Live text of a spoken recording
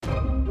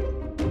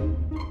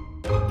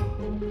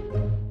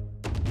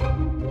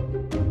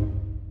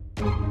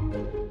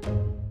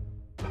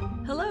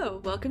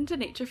Welcome to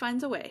Nature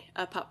Finds a Way,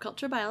 a pop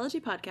culture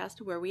biology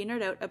podcast where we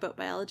nerd out about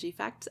biology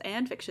facts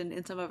and fiction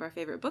in some of our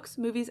favorite books,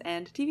 movies,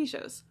 and TV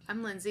shows.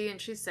 I'm Lindsay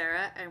and she's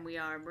Sarah, and we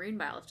are marine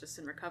biologists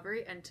in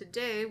recovery, and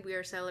today we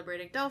are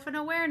celebrating Dolphin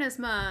Awareness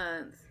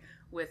Month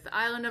with the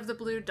Island of the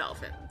Blue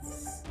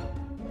Dolphins,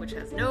 which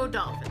has no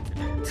dolphins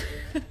in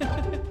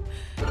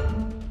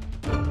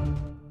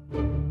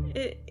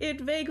it.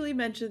 It vaguely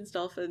mentions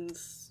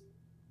dolphins,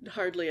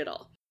 hardly at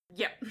all.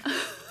 Yep.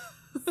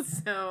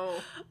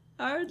 So...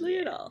 Hardly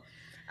at all.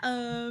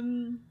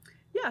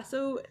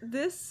 So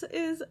this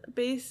is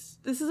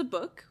a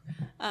book,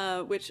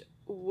 which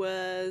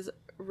was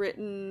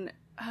written,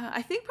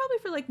 I think probably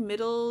for like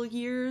middle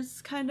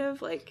years, kind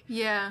of like.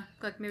 Yeah,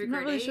 like maybe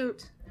grade 8? Sure.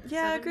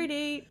 Yeah, 7? grade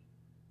 8,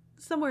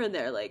 somewhere in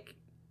there, like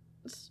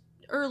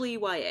early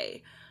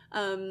YA.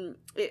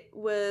 It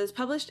was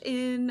published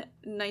in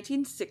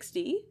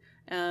 1960,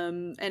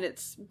 and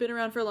it's been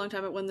around for a long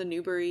time. It won the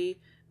Newbery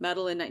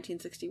Medal in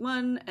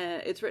 1961.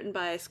 It's written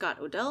by Scott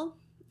Odell,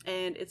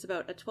 and it's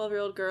about a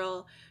 12-year-old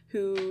girl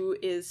who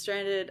is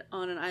stranded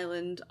on an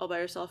island all by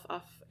herself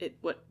off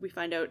what we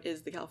find out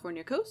is the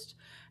California coast,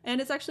 and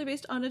it's actually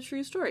based on a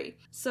true story.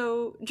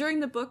 So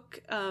during the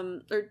book,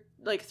 or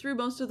like through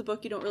most of the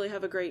book, you don't really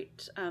have a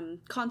great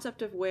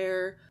concept of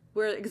where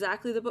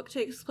exactly the book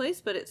takes place,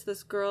 but it's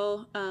this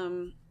girl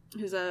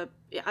who's a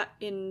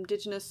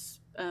indigenous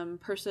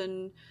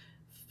person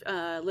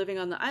living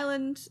on the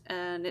island,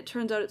 and it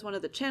turns out it's one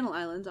of the Channel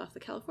Islands off the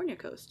California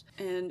coast.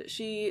 And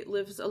she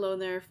lives alone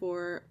there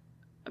for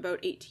about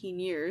 18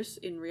 years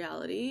in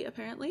reality,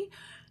 apparently,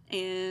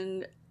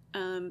 and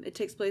it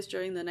takes place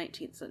during the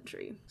 19th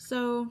century.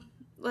 So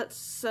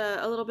let's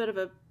a little bit of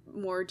a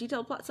more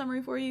detailed plot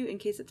summary for you in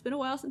case it's been a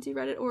while since you've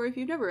read it, or if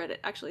you've never read it.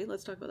 Actually,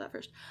 let's talk about that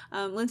first.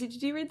 Lindsay,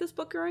 did you read this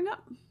book growing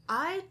up?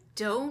 I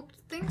don't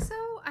think so.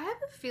 I have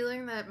a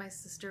feeling that my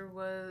sister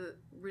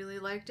really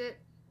liked it.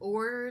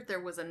 Or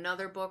there was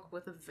another book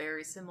with a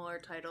very similar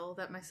title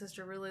that my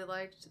sister really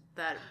liked.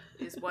 That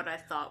is what I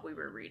thought we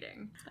were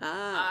reading.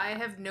 I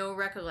have no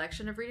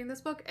recollection of reading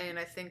this book, and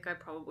I think I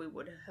probably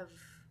would have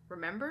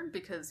remembered,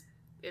 because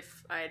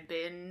if I had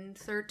been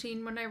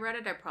 13 when I read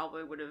it, I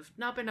probably would have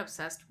not been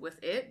obsessed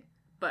with it,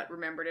 but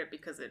remembered it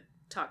because it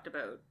talked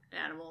about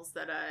animals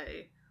that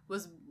I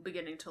was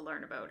beginning to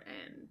learn about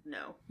and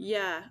know.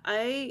 Yeah,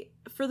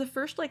 for the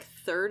first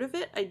third of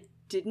it, I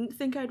didn't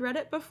think I'd read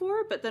it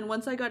before, but then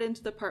once I got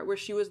into the part where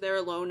she was there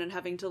alone and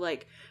having to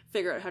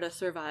figure out how to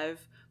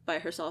survive by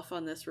herself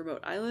on this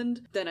remote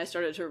island, then I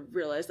started to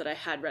realize that I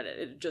had read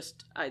it.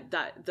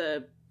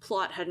 The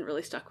plot hadn't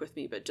really stuck with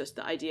me, but just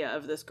the idea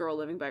of this girl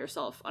living by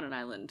herself on an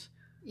island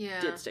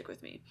did stick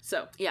with me.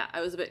 So yeah,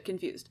 I was a bit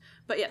confused.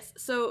 But yes,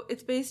 so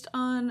it's based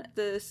on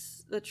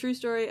the true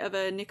story of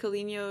a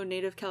Nicoleño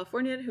native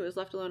Californian who was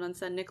left alone on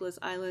San Nicolas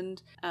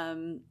Island,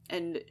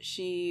 and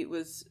she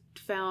was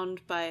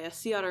found by a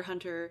sea otter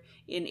hunter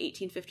in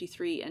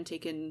 1853 and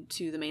taken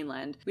to the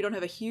mainland. We don't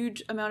have a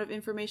huge amount of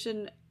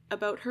information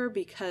about her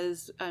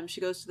because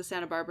she goes to the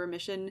Santa Barbara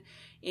mission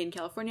in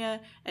California,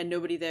 and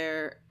nobody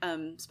there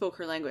spoke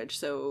her language,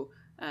 so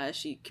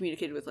she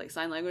communicated with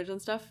sign language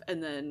and stuff,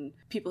 and then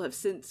people have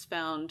since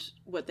found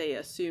what they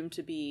assume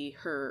to be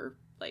her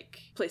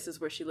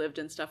places where she lived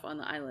and stuff on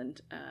the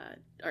island,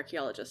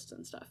 archaeologists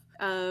and stuff.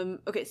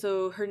 Okay,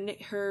 so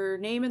her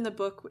name in the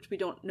book, which we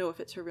don't know if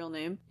it's her real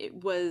name,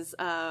 it was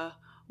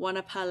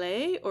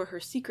Wanapale, or her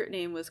secret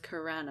name was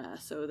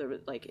Karana. So there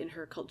was in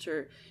her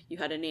culture, you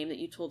had a name that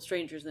you told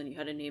strangers, and then you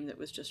had a name that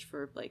was just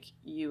for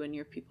you and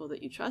your people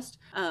that you trust.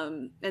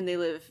 And they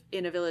live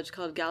in a village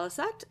called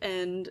Galasat,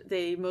 and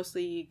they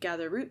mostly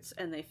gather roots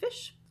and they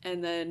fish.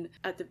 And then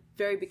at the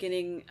very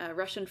beginning,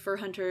 Russian fur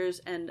hunters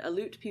and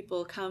Aleut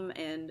people come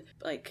and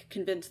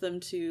convince them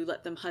to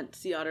let them hunt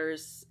sea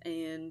otters,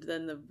 and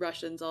then the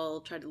Russians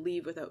all try to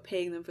leave without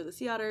paying them for the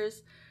sea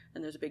otters,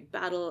 and there's a big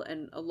battle,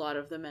 and a lot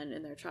of the men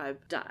in their tribe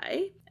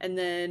die. And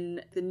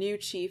then the new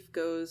chief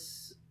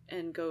goes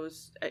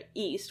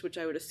east, which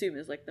I would assume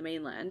is the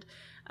mainland,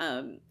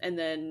 and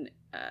then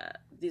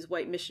these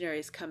white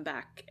missionaries come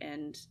back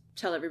and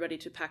tell everybody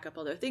to pack up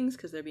all their things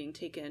because they're being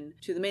taken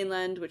to the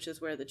mainland, which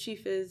is where the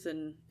chief is,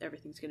 and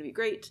everything's going to be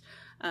great.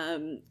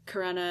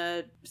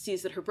 Karana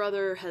sees that her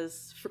brother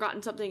has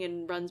forgotten something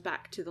and runs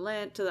back to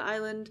the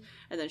island,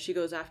 and then she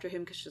goes after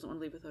him because she doesn't want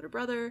to leave without her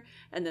brother,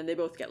 and then they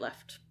both get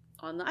left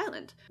on the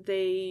island.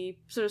 They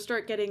sort of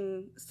start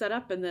getting set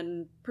up, and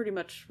then pretty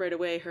much right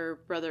away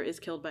her brother is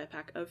killed by a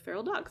pack of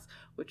feral dogs,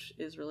 which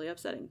is really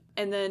upsetting.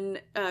 And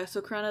then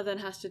so Karana then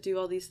has to do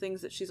all these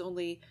things that she's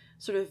only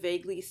sort of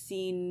vaguely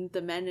seen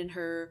the men in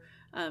her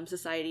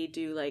society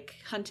do,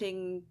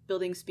 hunting,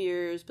 building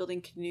spears, building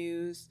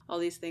canoes, all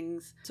these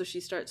things. So she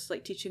starts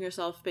teaching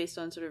herself based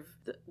on sort of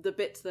the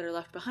bits that are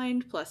left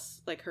behind,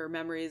 plus her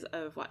memories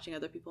of watching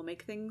other people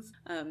make things.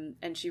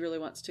 And she really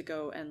wants to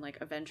go and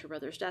avenge her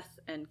brother's death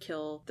and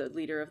kill the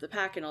leader of the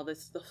pack and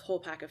the whole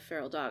pack of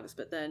feral dogs.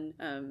 But then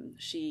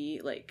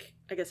she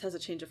I guess has a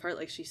change of heart.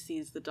 She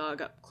sees the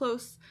dog up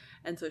close,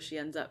 and so she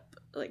ends up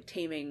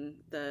taming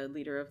the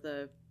leader of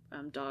the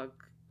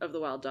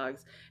wild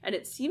dogs. And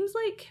it seems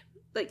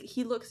like,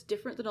 he looks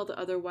different than all the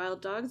other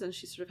wild dogs, and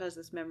she sort of has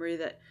this memory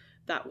that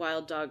that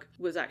wild dog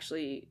was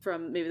actually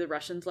from, maybe the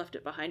Russians left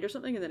it behind or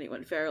something, and then he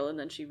went feral, and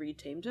then she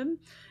retamed him.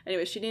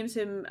 Anyway, she names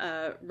him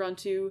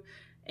Rontu,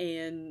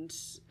 and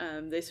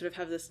they sort of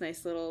have this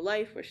nice little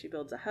life where she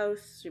builds a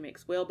house. She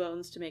makes whale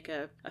bones to make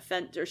a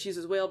fence, or she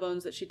uses whale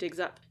bones that she digs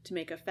up to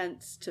make a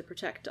fence to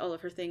protect all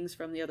of her things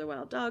from the other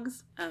wild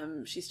dogs.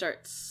 She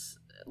starts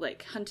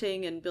like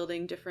hunting and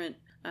building different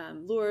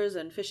lures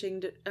and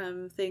fishing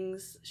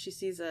things. She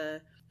sees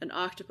an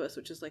octopus,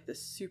 which is like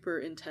this super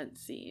intense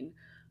scene.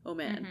 Oh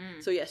man.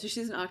 So yeah, so she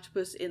sees an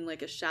octopus in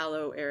like a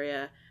shallow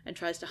area and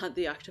tries to hunt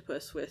the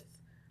octopus with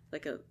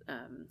like a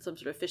some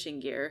sort of fishing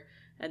gear,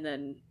 and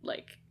then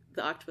like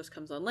the octopus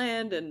comes on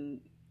land,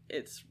 and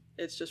it's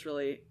just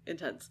really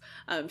intense.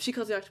 She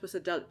calls the octopus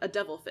a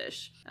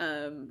devilfish,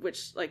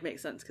 which like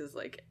makes sense because,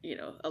 like, you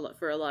know,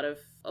 for a lot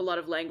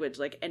of language,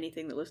 like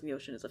anything that lives in the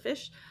ocean is a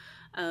fish.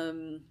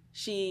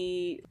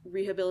 She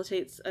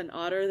rehabilitates an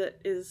otter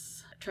that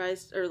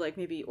tries or like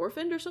maybe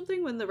orphaned or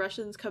something when the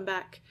Russians come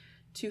back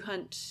to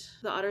hunt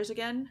the otters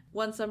again.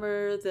 One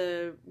summer,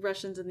 the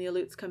Russians and the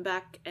Aleuts come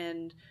back,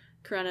 and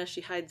Karana,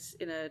 she hides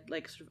in a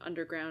like sort of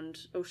underground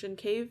ocean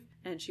cave,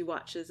 and she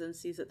watches and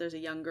sees that there's a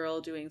young girl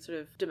doing sort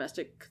of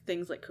domestic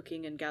things like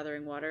cooking and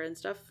gathering water and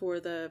stuff for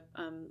the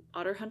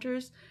otter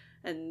hunters,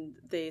 and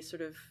they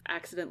sort of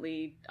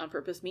accidentally on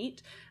purpose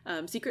meet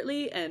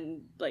secretly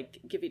and like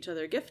give each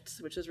other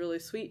gifts, which is really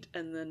sweet.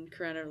 And then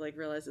Karana like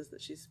realizes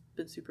that she's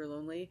been super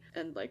lonely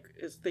and like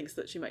thinks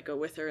that she might go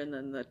with her, and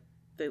then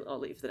they all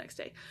leave the next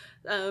day,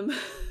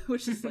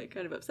 which is like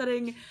kind of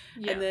upsetting.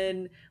 Yeah. And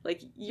then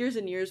like years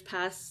and years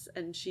pass,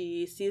 and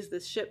she sees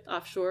this ship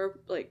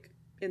offshore like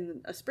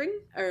in a spring,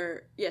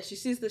 she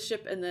sees the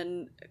ship, and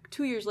then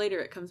 2 years later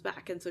it comes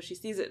back, and so she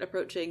sees it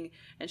approaching,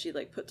 and she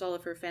like puts all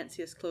of her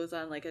fanciest clothes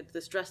on, like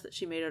this dress that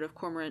she made out of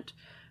cormorant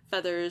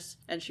feathers,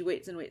 and she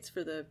waits and waits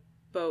for the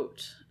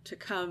boat to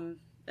come.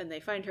 And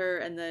they find her,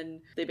 and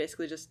then they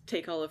basically just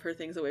take all of her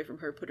things away from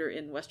her, put her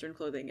in Western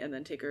clothing, and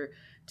then take her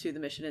to the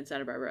mission in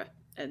Santa Barbara.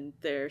 And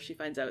there she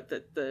finds out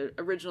that the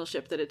original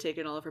ship that had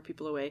taken all of her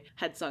people away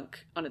had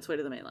sunk on its way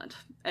to the mainland.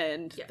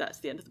 And that's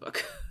the end of the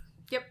book.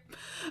 Yep.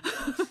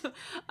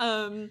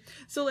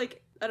 So,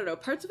 like, I don't know,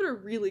 parts of it are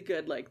really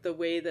good. Like, the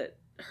way that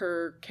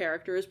her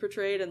character is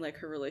portrayed and, like,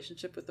 her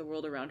relationship with the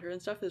world around her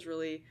and stuff is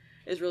really,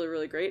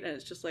 really great, and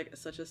it's just like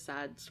such a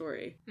sad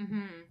story.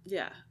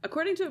 Yeah,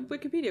 according to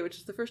Wikipedia, which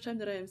is the first time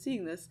that I am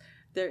seeing this,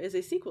 there is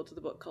a sequel to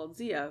the book called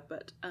Zia,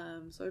 but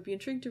so I'd be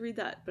intrigued to read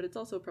that, but it's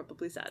also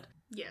probably sad.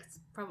 Yes,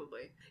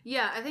 probably.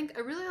 Yeah, I think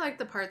I really like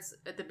the parts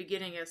at the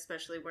beginning,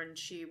 especially when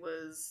she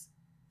was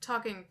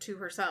talking to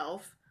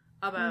herself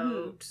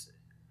about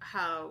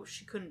how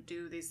she couldn't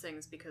do these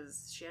things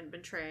because she hadn't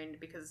been trained,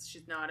 because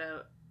she's not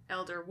a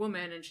elder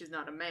woman and she's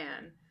not a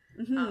man.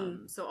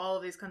 So all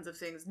of these kinds of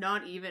things,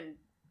 not even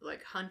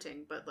like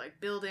hunting, but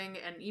like building,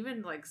 and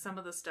even like some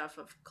of the stuff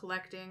of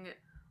collecting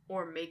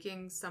or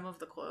making some of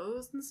the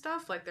clothes and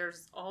stuff. Like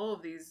there's all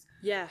of these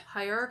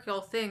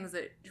hierarchical things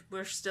that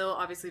were still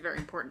obviously very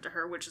important to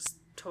her, which is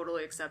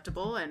totally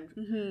acceptable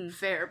and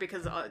fair,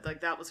 because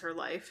like that was her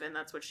life and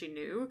that's what she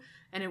knew.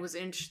 And it was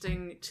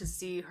interesting to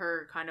see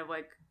her kind of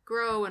like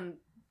grow and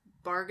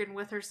bargain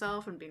with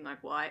herself and being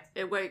like, well,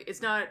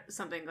 it's not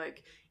something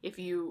like, if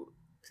you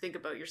think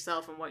about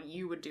yourself and what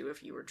you would do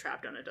if you were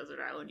trapped on a desert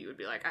island, you would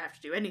be like, I have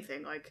to do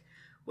anything, like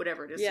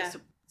whatever it is just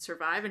to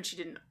survive. And she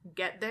didn't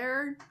get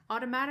there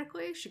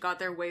automatically. She got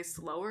there way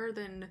slower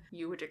than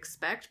you would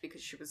expect,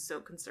 because she was so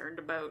concerned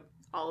about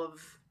all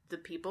of the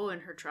people in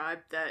her tribe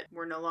that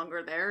were no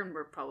longer there and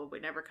were probably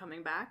never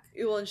coming back.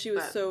 Well, and she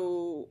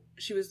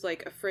was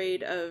like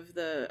afraid of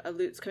the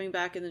Aleuts coming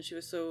back, and then she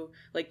was so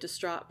like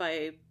distraught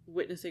by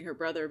witnessing her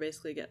brother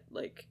basically get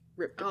like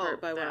ripped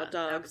apart by wild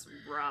dogs. That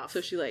was rough. So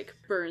she like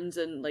burns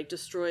and like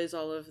destroys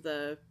all of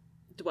the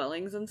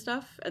dwellings and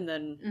stuff, and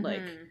then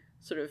like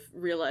sort of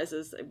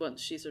realizes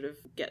once she sort of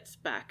gets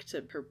back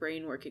to her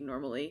brain working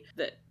normally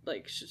that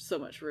like she's so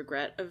much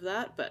regret of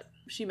that. But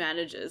she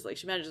manages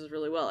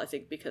really well, I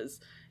think,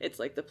 because it's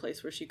like the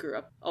place where she grew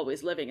up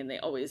always living, and they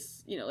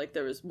always, you know, like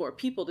there was more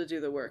people to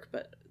do the work,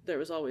 but there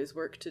was always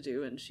work to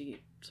do, and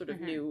she sort of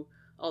knew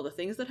all the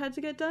things that had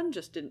to get done,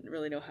 just didn't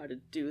really know how to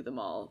do them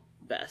all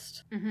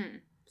best.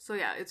 So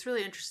yeah, it's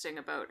really interesting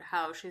about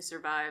how she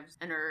survives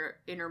and her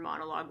inner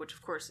monologue, which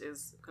of course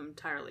is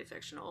entirely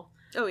fictional.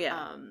 Oh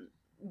yeah.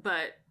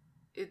 But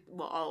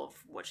all of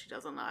what she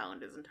does on the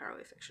island is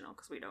entirely fictional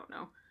because we don't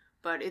know.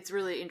 But it's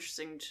really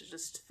interesting to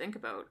just think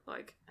about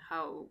like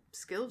how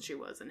skilled she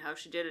was and how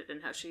she did it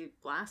and how she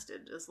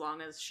lasted as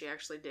long as she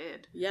actually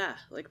did. Yeah,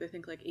 like they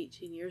think like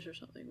 18 years or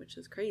something, which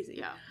is crazy.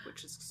 Yeah,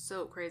 which is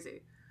so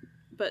crazy.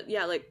 But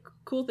yeah, like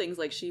cool things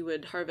like she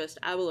would harvest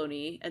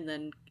abalone and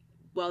then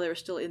while they were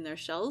still in their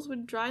shells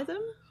would dry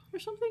them or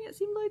something, it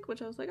seemed like,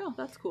 which I was like, oh,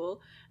 that's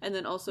cool. And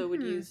then also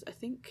would use, I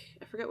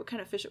forget what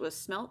kind of fish it was,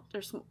 smelt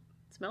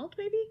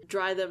maybe?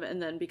 Dry them,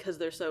 and then because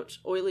they're such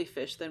oily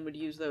fish, then would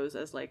use those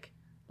as like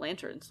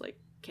lanterns, like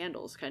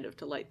candles, kind of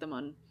to light them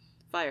on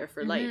fire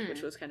for light,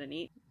 which was kind of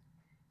neat.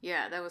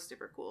 Yeah, that was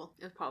super cool.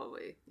 It was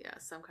probably,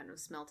 some kind of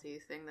smelty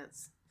thing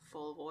that's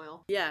full of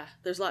oil. Yeah,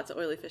 there's lots of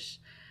oily fish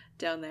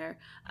down there.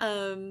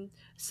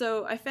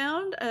 So I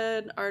found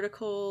an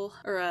article,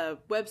 or a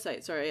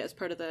website, sorry, as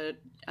part of the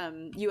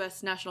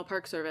U.S. National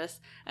Park Service,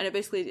 and it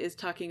basically is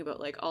talking about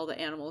like all the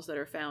animals that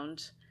are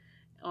found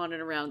on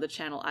and around the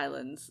Channel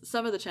Islands.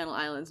 Some of the Channel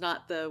Islands,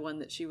 not the one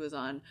that she was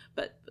on,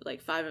 but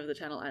like 5 of the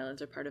Channel Islands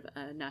are part of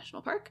a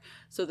national park.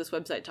 So this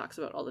website talks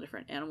about all the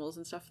different animals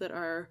and stuff that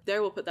are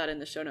there. We'll put that in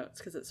the show notes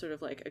because it's sort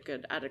of like a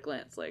good at a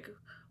glance, like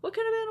what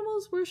kind of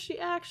animals was she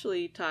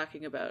actually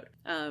talking about?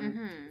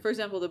 For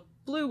example, the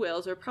blue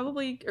whales are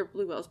probably, or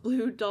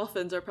blue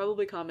dolphins are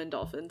probably common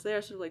dolphins. They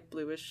are sort of like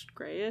bluish,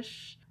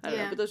 grayish. I don't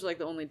know, but those are like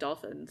the only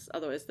dolphins.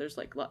 Otherwise, there's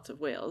like lots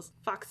of whales,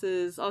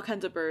 foxes, all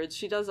kinds of birds.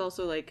 She does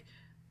also like,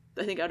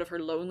 I think out of her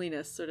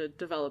loneliness, sort of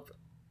develop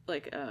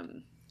like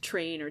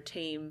train or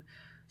tame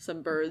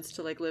some birds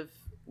to like live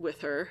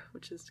with her,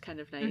 which is kind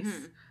of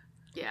nice.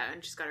 Yeah,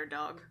 and she's got her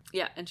dog.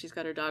 Yeah, and she's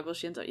got her dog. Well,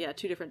 she ends up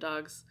 2 different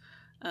dogs.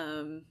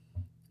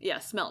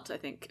 Smelt, I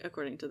think,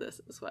 according to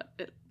this, is what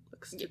it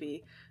looks to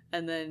be.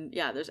 And then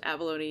there's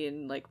abalone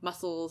and like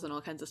mussels and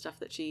all kinds of stuff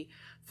that she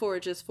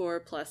forages for,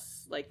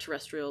 plus like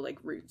terrestrial like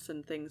roots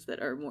and things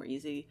that are more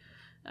easy.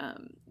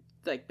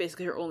 Like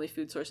basically her only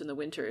food source in the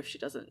winter if she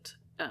doesn't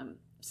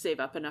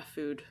save up enough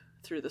food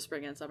through the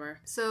spring and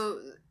summer. So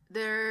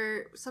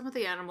some of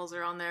the animals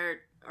are on there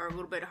are a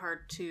little bit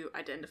hard to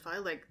identify.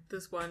 Like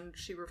this one,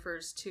 she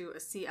refers to a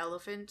sea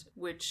elephant,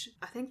 which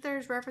I think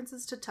there's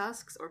references to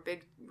tusks or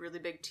really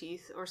big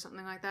teeth or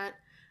something like that.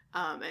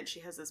 And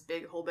she has this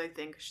whole big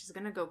thing because she's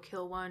gonna go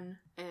kill one,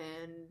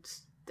 and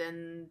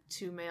then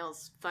 2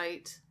 males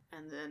fight,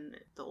 and then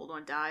the old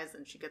one dies,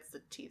 and she gets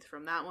the teeth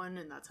from that one,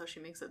 and that's how she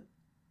makes a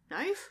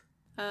knife?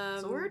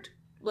 Sword?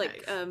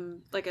 Like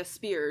like a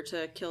spear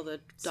to kill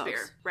the dogs.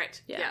 Spear,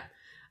 right? Yeah.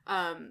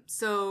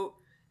 So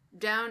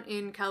down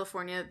in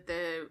California,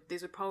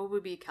 these would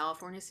probably be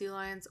California sea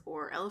lions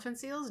or elephant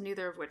seals,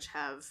 neither of which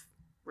have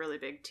really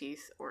big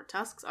teeth or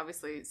tusks.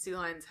 Obviously, sea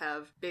lions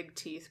have big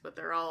teeth, but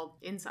they're all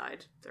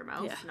inside their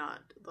mouth,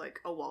 not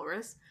like a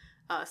walrus.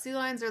 California sea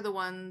lions are the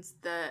ones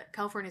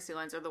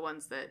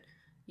that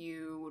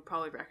you would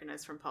probably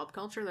recognize from pop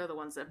culture. They're the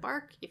ones that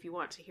bark. If you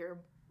want to hear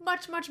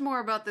much, much more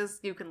about this,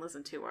 you can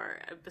listen to our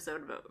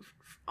episode about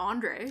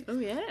Andre. Oh,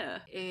 yeah.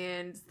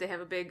 And they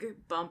have a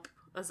big bump,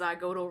 a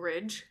zygotal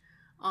ridge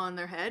on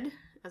their head,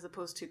 as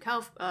opposed to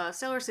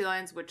Steller sea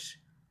lions, which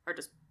are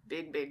just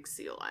big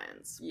sea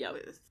lions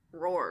with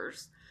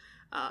roars.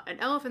 And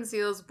elephant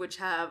seals, which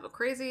have a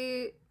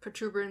crazy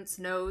protuberance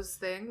nose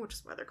thing, which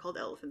is why they're called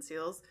elephant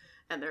seals.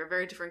 And they're a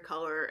very different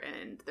color,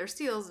 and they're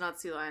seals, not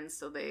sea lions,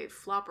 so they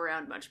flop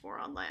around much more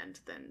on land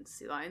than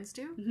sea lions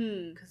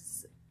do.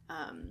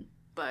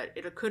 But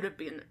it could have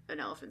been an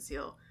elephant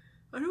seal.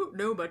 I don't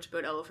know much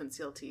about elephant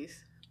seal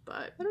teeth,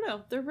 but I don't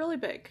know. They're really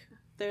big.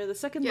 They're the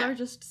second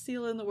largest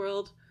seal in the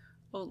world.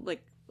 Well,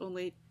 like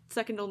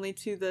second only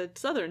to the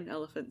southern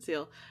elephant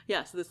seal.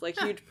 Yeah, so this like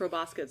huge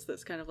proboscis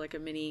that's kind of like a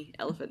mini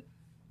elephant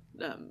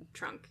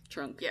trunk.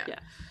 Yeah.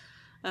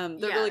 They're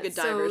really good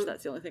divers.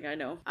 That's the only thing I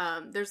know.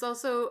 There's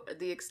also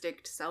the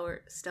extinct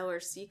Steller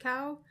sea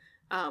cow,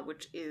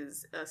 which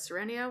is a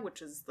sirenia,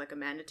 which is like a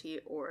manatee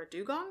or a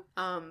dugong.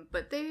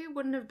 But they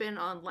wouldn't have been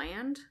on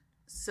land.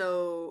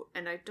 So,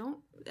 and I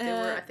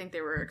think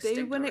they were extinct.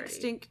 They went already.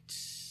 extinct.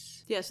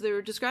 Yeah, so they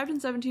were described in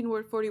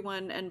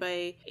 1741, and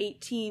by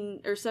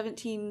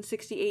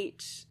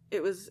 1768,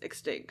 it was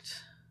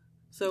extinct.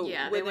 So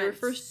when they were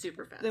first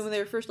super fast. Then when they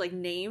were first like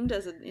named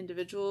as an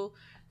individual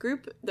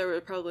group, there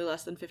were probably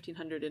less than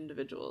 1,500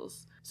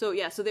 individuals. So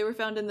so they were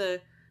found in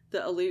the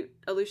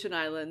Aleutian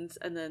Islands,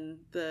 and then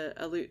the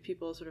Aleut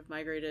people sort of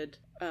migrated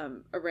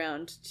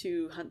around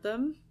to hunt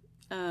them.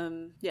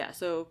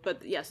 So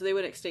they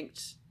went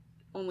extinct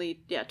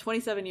only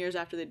 27 years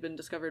after they'd been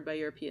discovered by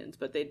Europeans,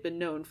 but they'd been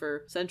known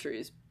for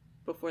centuries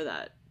before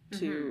that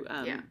to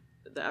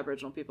the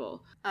Aboriginal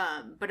people.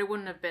 But it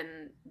wouldn't have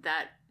been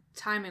that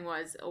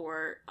timing-wise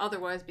or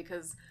otherwise,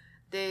 because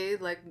they,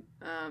 like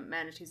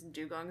manatees and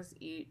dugongs,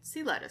 eat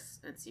sea lettuce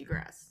and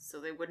seagrass, so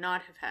they would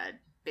not have had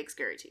big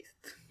scary teeth.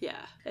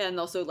 Yeah, and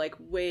also like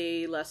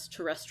way less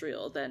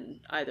terrestrial than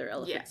either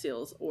elephant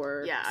seals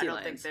or sea I don't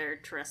lions. think they're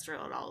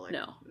terrestrial at all. Like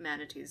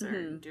manatees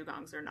or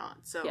dugongs are not.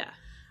 So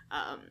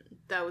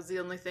that was the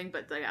only thing.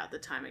 But the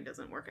timing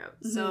doesn't work out.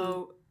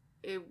 So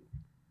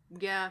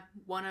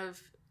one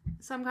of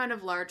some kind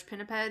of large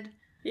pinniped.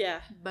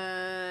 Yeah,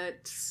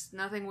 but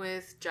nothing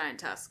with giant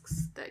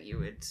tusks that you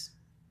would.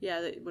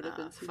 Yeah, that would have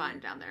been fine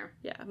down there.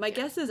 Yeah, my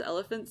guess is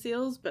elephant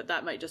seals, but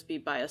that might just be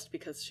biased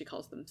because she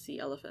calls them sea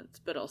elephants,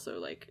 but also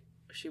like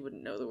she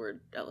wouldn't know the word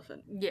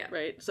elephant. Yeah.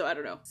 Right? So I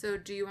don't know. So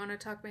do you want to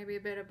talk maybe a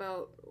bit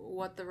about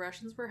what the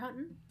Russians were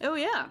hunting? Oh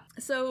yeah.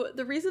 So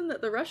the reason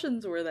that the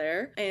Russians were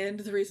there, and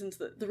the reason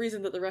that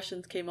the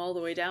Russians came all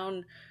the way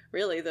down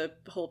really the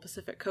whole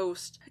Pacific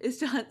coast, is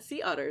to hunt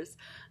sea otters.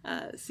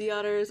 Sea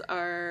otters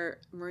are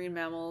marine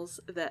mammals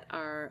that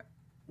are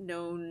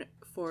known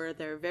for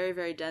their very,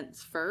 very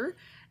dense fur.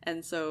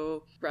 And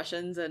so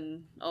Russians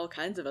and all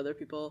kinds of other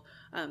people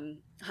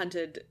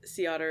hunted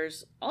sea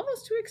otters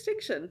almost to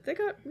extinction. They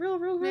got real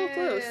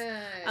close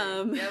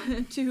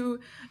to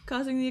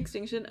causing the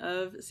extinction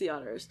of sea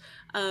otters.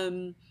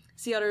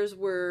 Sea otters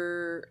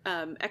were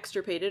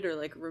extirpated or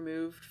like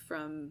removed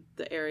from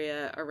the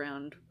area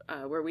around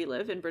where we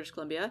live in British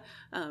Columbia.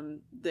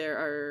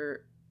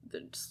 They're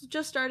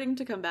just starting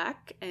to come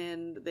back,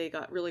 and they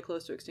got really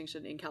close to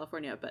extinction in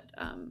California, but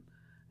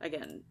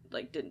again,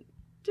 like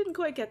didn't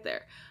quite get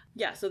there.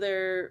 Yeah, so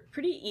they're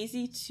pretty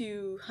easy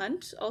to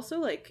hunt. Also,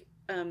 like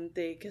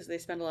because they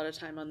spend a lot of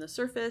time on the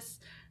surface.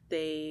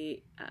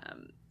 They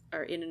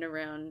are in and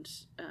around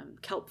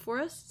kelp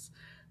forests.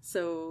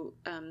 So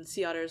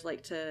sea otters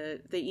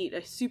they eat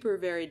a super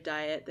varied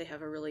diet. They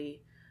have a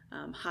really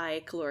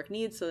high caloric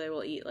need, so they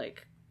will eat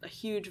like a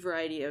huge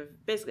variety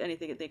of basically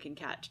anything that they can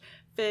catch.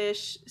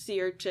 Fish,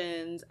 sea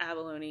urchins,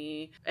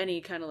 abalone, any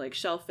kind of like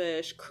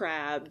shellfish,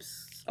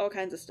 crabs, all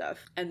kinds of stuff.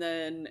 And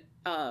then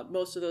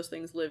most of those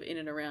things live in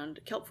and around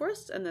kelp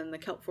forests, and then the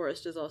kelp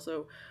forest is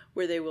also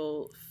where they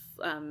will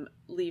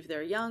leave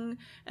their young,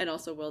 and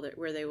also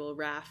where they will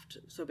raft.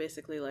 So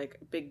basically like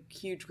big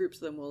huge groups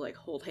of them will like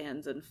hold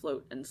hands and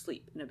float and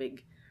sleep in a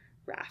big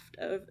raft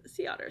of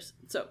sea otters.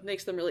 So it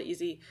makes them really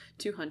easy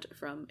to hunt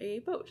from a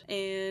boat.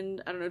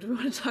 And I don't know, do we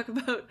want to talk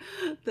about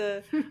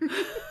the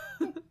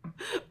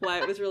why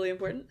it was really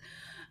important?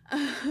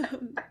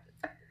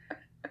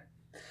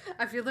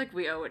 I feel like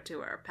we owe it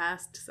to our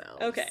past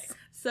selves. Okay.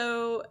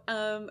 So,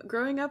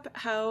 growing up,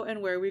 how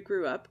and where we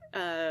grew up,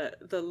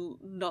 the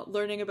not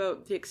learning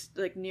about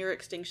the near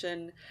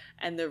extinction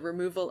and the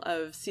removal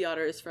of sea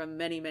otters from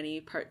many, many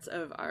parts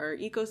of our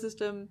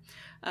ecosystem,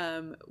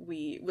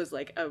 was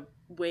like a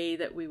way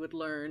that we would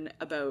learn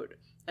about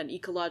an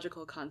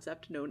ecological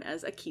concept known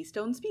as a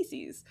keystone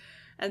species.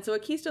 And so a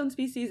keystone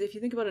species, if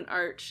you think about an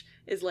arch,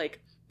 is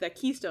like that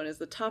keystone is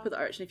the top of the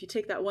arch, and if you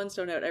take that one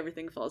stone out,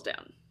 everything falls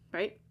down,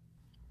 right?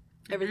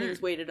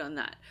 Everything's weighted on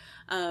that.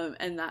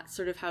 And that's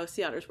sort of how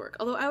sea otters work.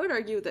 Although I would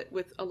argue that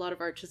with a lot of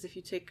arches, if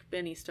you take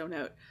any stone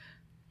out,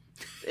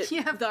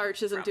 the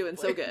arch isn't doing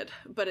so good.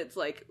 But it's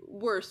like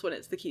worse when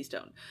it's the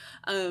keystone.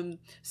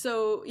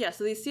 So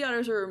these sea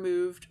otters are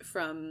removed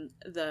from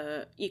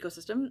the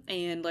ecosystem.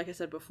 And like I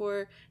said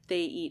before,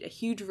 they eat a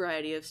huge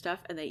variety of stuff,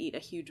 and they eat a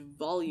huge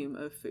volume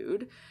of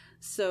food.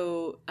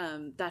 So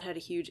that had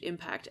a huge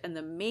impact. And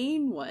the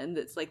main one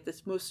that's like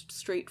this most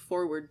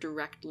straightforward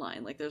direct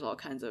line, like there's all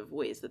kinds of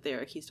ways that they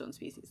are a keystone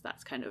species.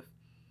 That's kind of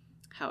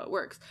how it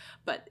works.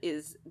 But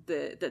is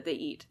that they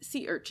eat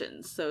sea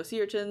urchins. So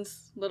sea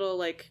urchins, little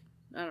like,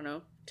 I don't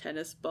know,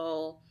 tennis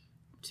ball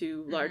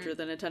to larger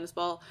than a tennis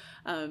ball,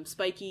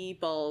 spiky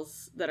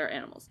balls that are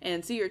animals.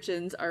 And sea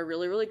urchins are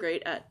really, really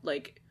great at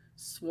like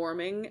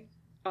swarming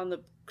on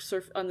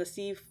the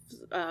sea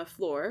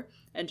floor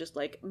and just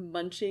like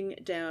munching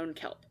down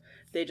kelp.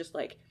 They just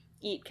like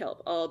eat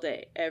kelp all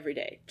day, every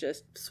day,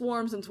 just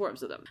swarms and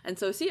swarms of them. And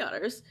so sea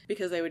otters,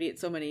 because they would eat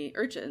so many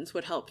urchins,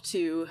 would help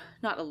to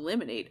not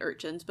eliminate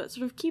urchins, but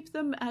sort of keep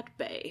them at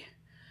bay.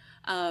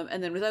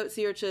 And then without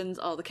sea urchins,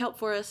 all the kelp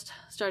forest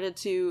started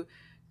to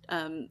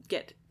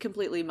get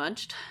completely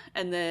munched.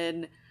 And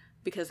then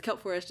because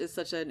kelp forest is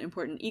such an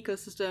important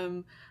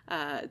ecosystem,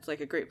 it's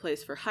like a great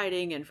place for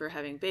hiding and for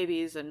having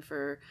babies and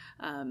for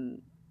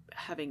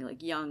having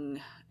like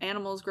young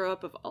animals grow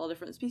up of all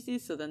different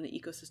species. So then the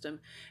ecosystem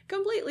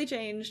completely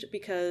changed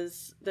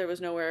because there was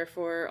nowhere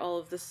for all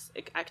of this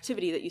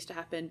activity that used to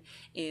happen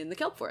in the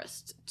kelp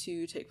forest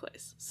to take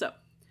place. So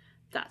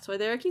that's why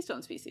they're a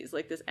keystone species,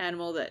 like this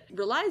animal that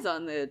relies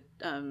on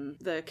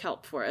the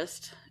kelp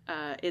forest.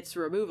 Its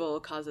removal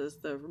causes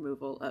the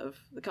removal of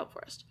the kelp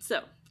forest.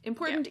 So,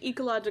 important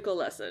ecological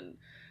lesson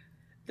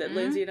that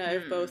Lindsay and I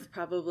have both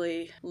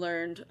probably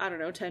learned, I don't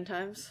know, 10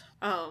 times.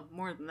 Oh,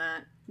 more than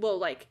that. Well,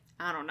 like...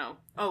 I don't know.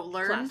 Oh,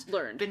 learned?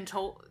 Learned. Been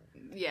told...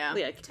 Yeah,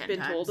 yeah, 10 been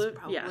times, told it.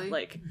 Probably. Yeah,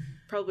 like...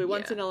 Probably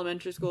once in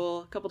elementary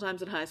school, a couple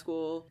times in high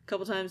school, a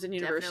couple times in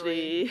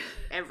university. Definitely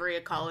every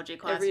ecology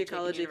class. Every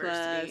ecology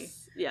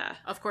class. Yeah.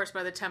 Of course,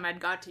 by the time I'd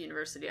got to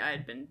university, I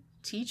had been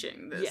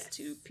teaching this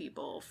to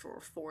people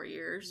for 4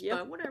 years,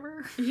 but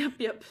whatever.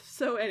 Yep.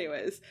 So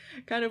anyways,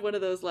 kind of one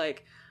of those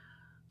like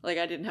I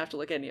didn't have to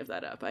look any of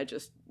that up. I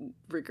just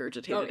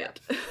regurgitated it.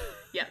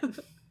 Yeah.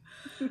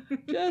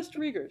 Just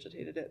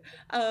regurgitated it.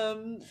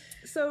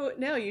 So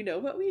now you know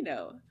what we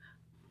know.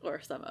 Or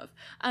some of.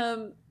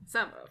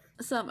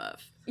 Some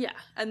of. Yeah.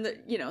 And,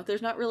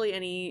 there's not really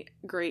any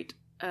great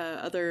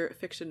other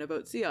fiction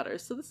about sea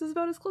otters, so this is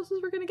about as close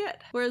as we're going to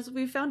get. Whereas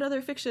we found other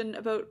fiction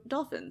about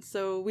dolphins,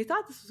 so we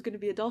thought this was going to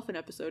be a dolphin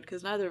episode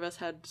because neither of us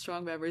had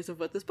strong memories of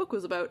what this book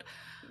was about.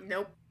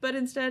 Nope. But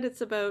instead it's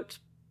about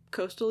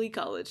coastal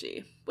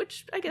ecology,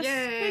 which I guess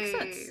makes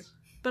sense.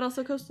 But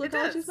also coastal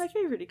ecology is my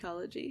favorite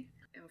ecology.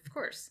 Of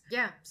course.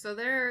 Yeah, so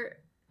there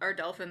are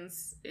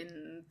dolphins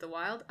in the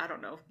wild. I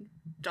don't know.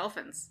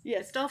 Dolphins.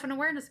 Yes. It's Dolphin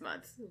Awareness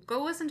Month.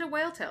 Go listen to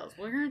Whale Tales.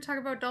 We're going to talk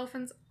about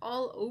dolphins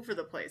all over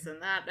the place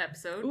in that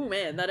episode. Ooh,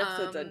 man, that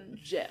episode's a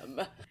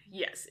gem.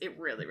 Yes, it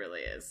really,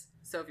 really is.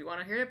 So if you want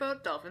to hear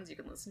about dolphins, you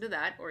can listen to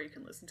that, or you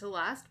can listen to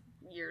last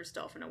year's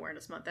Dolphin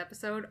Awareness Month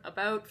episode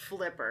about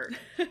Flipper.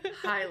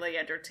 Highly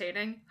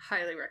entertaining.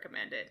 Highly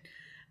recommend it.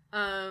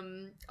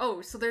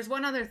 So there's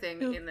one other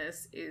thing in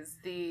this is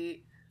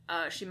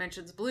she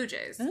mentions blue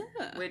jays,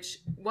 which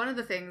one of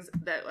the things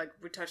that like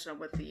we touched on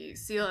with the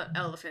sea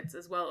elephants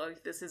as well.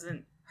 Like this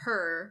isn't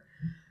her.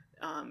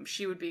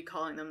 She would be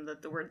calling them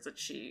the words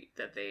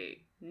that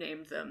they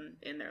named them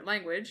in their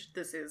language.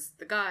 This is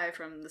the guy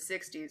from the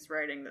 60s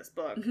writing this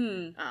book.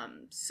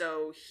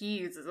 So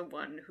he's the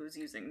one who's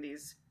using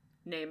these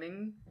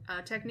naming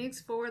techniques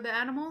for the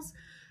animals.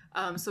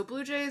 So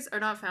blue jays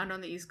are not found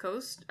on the East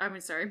Coast.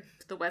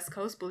 The West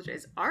Coast. Blue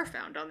jays are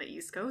found on the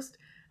East Coast.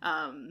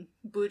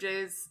 Blue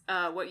jays,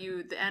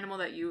 the animal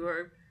that you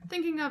are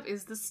thinking of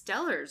is the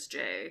Steller's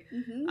jay.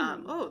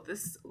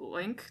 This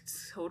link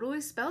totally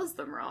spells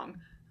them wrong.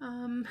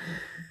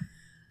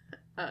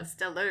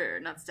 Stellar,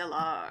 not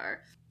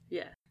stellar.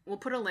 Yeah. We'll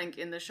put a link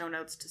in the show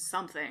notes to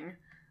something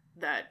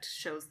that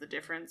shows the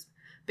difference.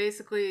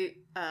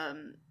 Basically,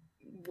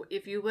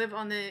 if you live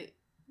on the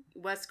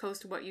West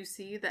Coast, what you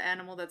see, the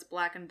animal that's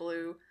black and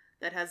blue,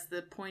 that has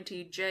the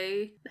pointy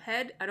J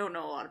head. I don't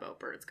know a lot about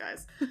birds,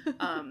 guys.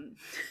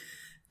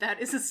 That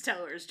is a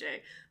Steller's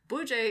jay.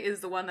 Blue jay is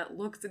the one that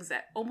looks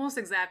almost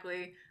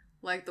exactly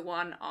like the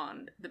one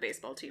on the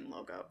baseball team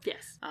logo.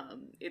 Yes.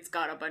 It's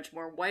got a bunch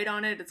more white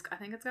on it. I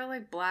think it's got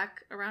like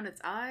black around its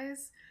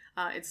eyes.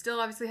 It still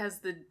obviously has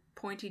the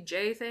pointy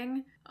J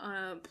thing,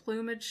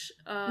 plumage,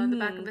 the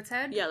back of its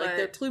head. Yeah, like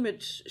their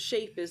plumage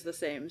shape is the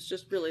same. It's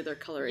just really their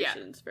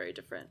coloration is very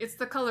different. It's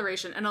the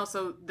coloration and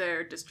also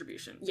their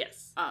distribution.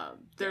 Yes.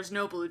 There's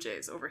no blue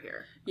jays over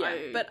here. Yeah,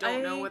 I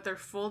don't know what their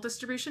full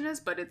distribution is,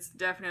 but it's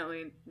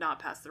definitely not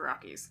past the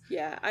Rockies.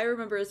 Yeah, I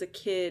remember as a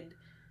kid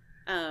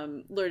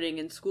learning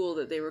in school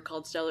that they were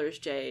called Steller's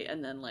jay,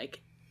 and then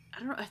like, I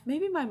don't know,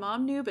 maybe my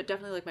mom knew, but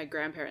definitely like my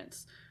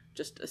grandparents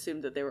just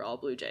assumed that they were all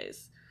blue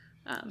jays.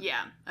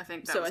 I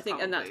think that so. I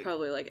think, and that's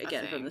probably like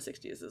again from the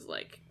 60s is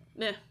like,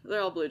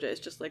 they're all blue jays,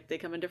 just like they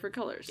come in different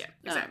colors. Yeah,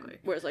 exactly.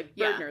 Whereas like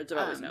bird nerds have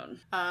always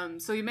known.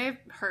 So you may have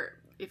heard,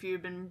 if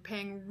you've been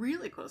paying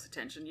really close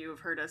attention, you have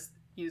heard us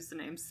use the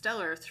name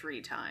Stellar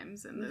 3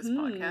 times in this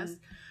podcast.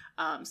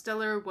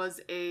 Stellar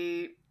was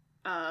a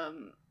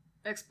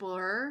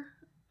explorer.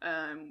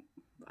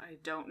 I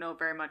don't know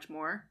very much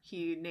more.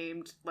 He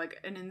named like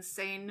an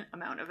insane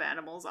amount of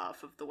animals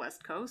off of the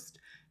West Coast,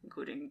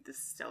 including the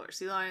Steller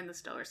sea lion, the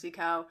Steller sea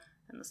cow,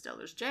 and the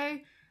Steller's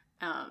jay,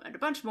 and a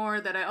bunch more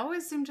that I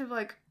always seem to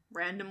like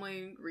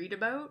randomly read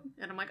about,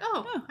 and I'm like,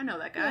 oh, I know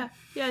that guy.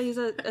 Yeah, he's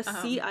a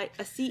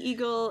sea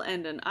eagle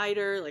and an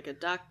eider, like a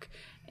duck,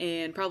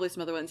 and probably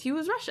some other ones. He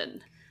was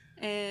Russian.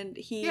 And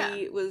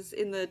he was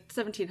in the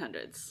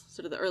 1700s,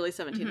 sort of the early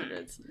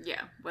 1700s.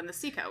 Yeah, when the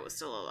sea cow was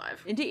still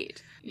alive.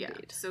 Indeed.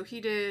 So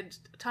he did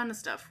a ton of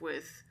stuff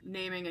with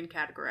naming and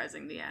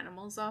categorizing the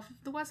animals off of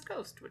the West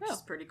Coast, which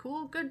is pretty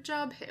cool. Good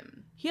job,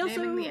 him.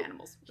 Naming the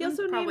animals. He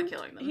also probably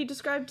killing them. He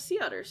described sea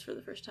otters for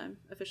the first time,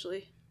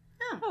 officially.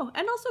 Oh,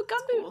 and also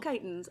gumboot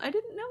chitons. I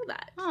didn't know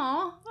that.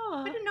 Oh,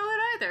 I didn't know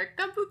that either.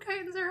 Gumboot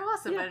chitons are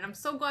awesome, and I'm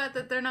so glad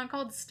that they're not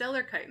called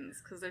Stellar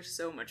chitons, because they're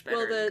so much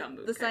better than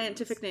gumboot the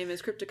scientific name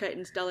is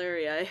Cryptochiton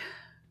stellarii,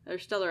 or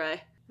stellari.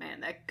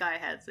 Man, that guy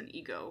has an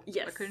ego.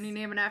 Yes. Why couldn't he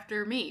name it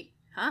after me?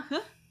 Huh?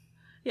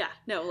 Yeah,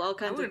 no, all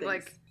kinds of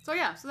things. So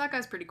that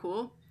guy's pretty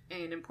cool,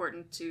 and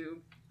important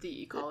to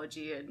the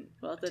ecology and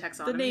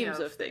taxonomy the names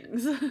of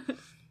things.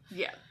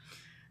 Yeah.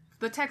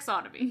 The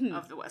taxonomy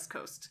of the West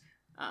Coast.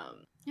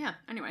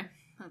 Anyway,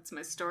 that's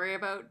my story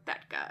about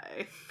that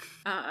guy.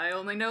 I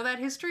only know that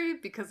history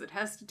because it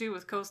has to do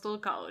with coastal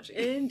ecology.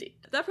 Indeed.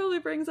 That probably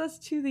brings us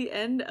to the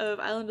end of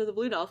Island of the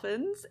Blue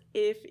Dolphins.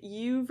 If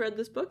you've read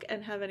this book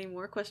and have any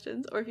more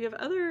questions, or if you have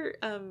other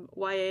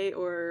YA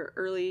or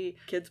early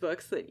kids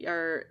books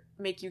that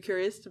make you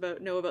curious to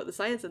know about the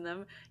science in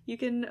them, you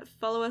can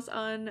follow us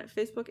on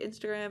Facebook,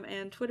 Instagram,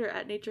 and Twitter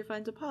at Nature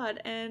Finds a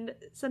Pod and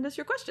send us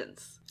your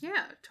questions.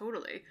 Yeah,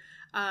 totally.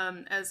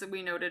 As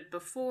we noted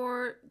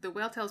before, the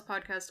Whale Tales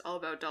podcast all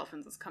about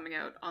dolphins is coming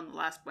out on the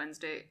last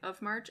Wednesday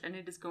of March, and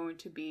it is going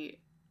to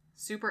be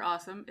super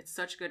awesome. It's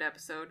such a good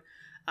episode.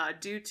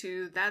 Due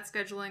to that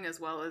scheduling,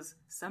 as well as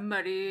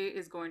somebody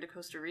is going to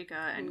Costa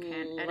Rica and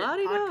can't edit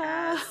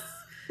podcasts.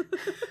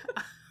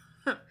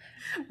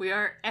 We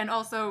are, and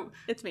also...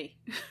 It's me.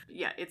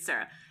 Yeah, it's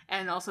Sarah.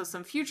 And also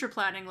some future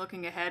planning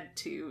looking ahead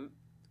to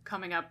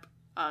coming up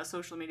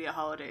social media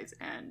holidays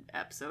and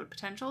episode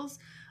potentials.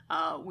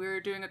 We're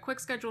doing a quick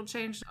schedule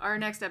change. Our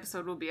next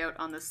episode will be out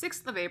on the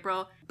 6th of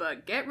April,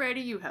 but get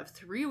ready, you have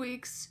 3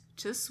 weeks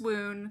to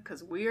swoon,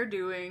 because we are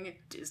doing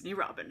Disney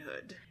Robin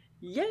Hood.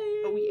 Yay!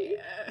 Oh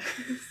yeah!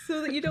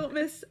 So that you don't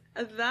miss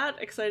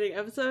that exciting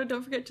episode,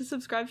 don't forget to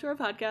subscribe to our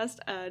podcast,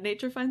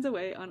 Nature Finds a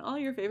Way, on all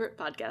your favorite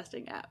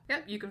podcasting apps.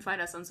 Yep, you can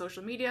find us on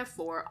social media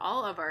for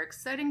all of our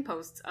exciting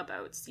posts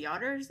about sea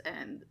otters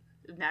and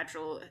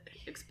natural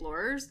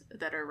explorers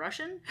that are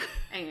Russian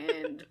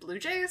and blue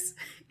jays.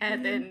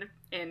 And then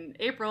in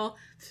April,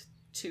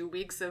 2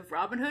 weeks of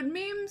Robin Hood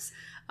memes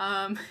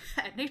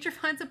at Nature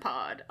Finds a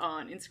Pod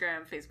on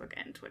Instagram, Facebook,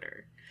 and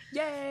Twitter.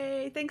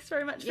 Yay! Thanks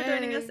very much for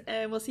joining us,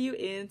 and we'll see you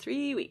in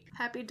 3 weeks.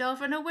 Happy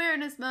Dolphin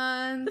Awareness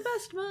Month! The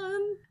best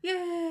month! Yay!